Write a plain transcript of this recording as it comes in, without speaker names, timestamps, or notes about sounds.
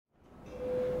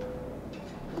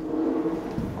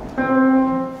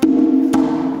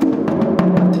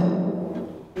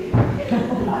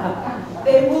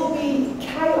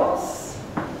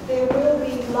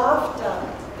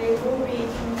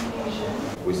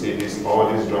see this,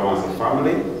 all these drummers as a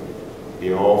family.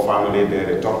 The whole family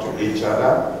there, they talk to each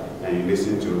other, and you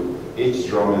listen to each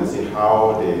drum and see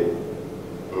how they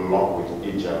lock with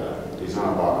each other. It's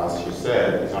not about, as you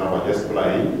said, it's not about just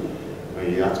playing. But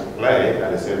you have to play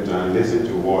at the same time, listen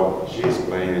to what she's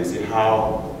playing and see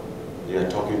how they are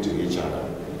talking to each other.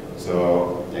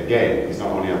 So again, it's not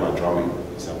only about drumming,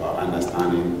 it's about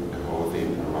understanding the whole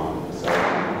thing around. So,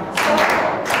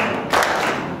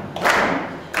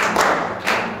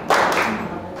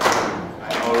 I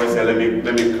always say, let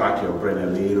me crack your brain a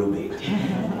little bit.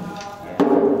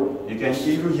 You can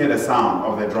even hear the sound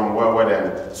of the drum where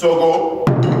they're Sogo,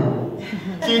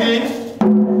 Kidi,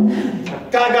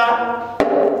 Gaga,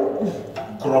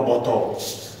 Groboto.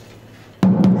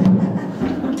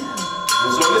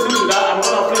 So listen to that. I'm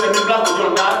going to play the mid black with you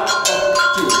on that. 'cause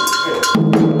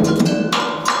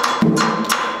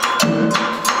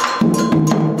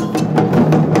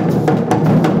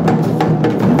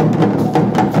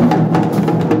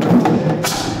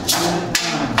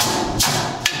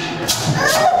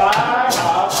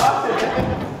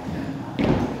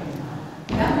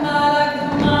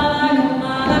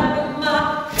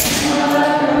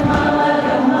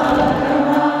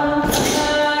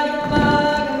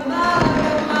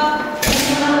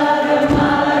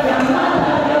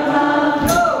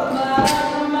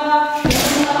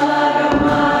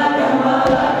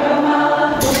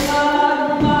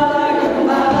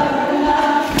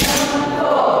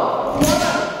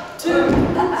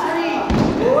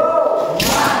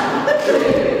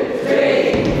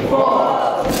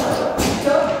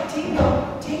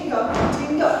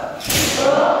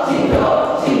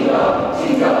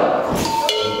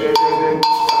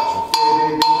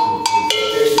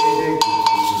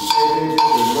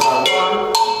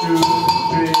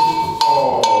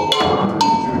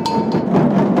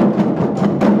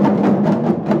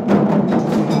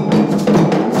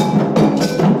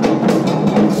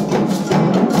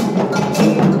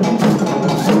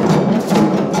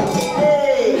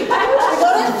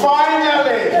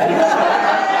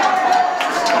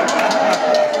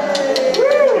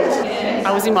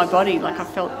I was in my body, like I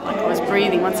felt like I was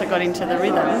breathing once I got into the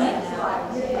rhythm.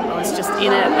 I was just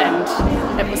in it,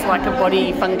 and it was like a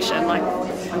body function, like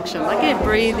yeah,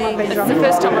 breathing. It's the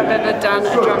first time I've ever done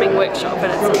a drumming workshop,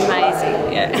 and it's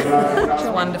amazing. Yeah, it's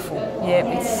wonderful. Yeah,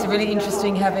 it's really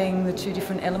interesting having the two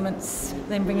different elements,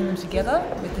 then bringing them together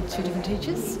with the two different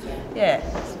teachers. Yeah,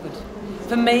 it's good.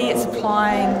 For me, it's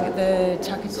applying the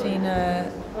Takatina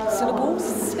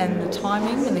syllables and the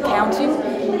timing and the counting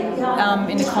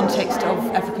in the context of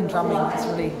African drumming. It's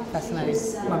really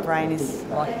fascinating. My brain is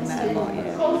liking that a lot,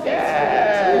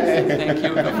 yeah. Thank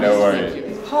you. No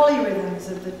worries. Polyrhythms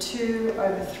of the 2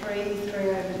 over 3, 3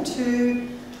 over 2,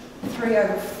 3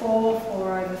 over 4,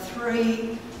 4 over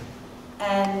 3,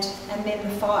 and then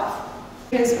the 5.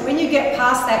 Because when you get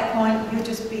past that point, you'll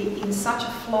just be in such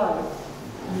a flow.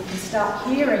 And you can start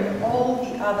hearing all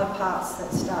the other parts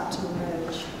that start to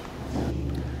emerge.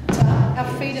 Our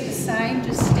feet are the same,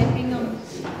 just stepping on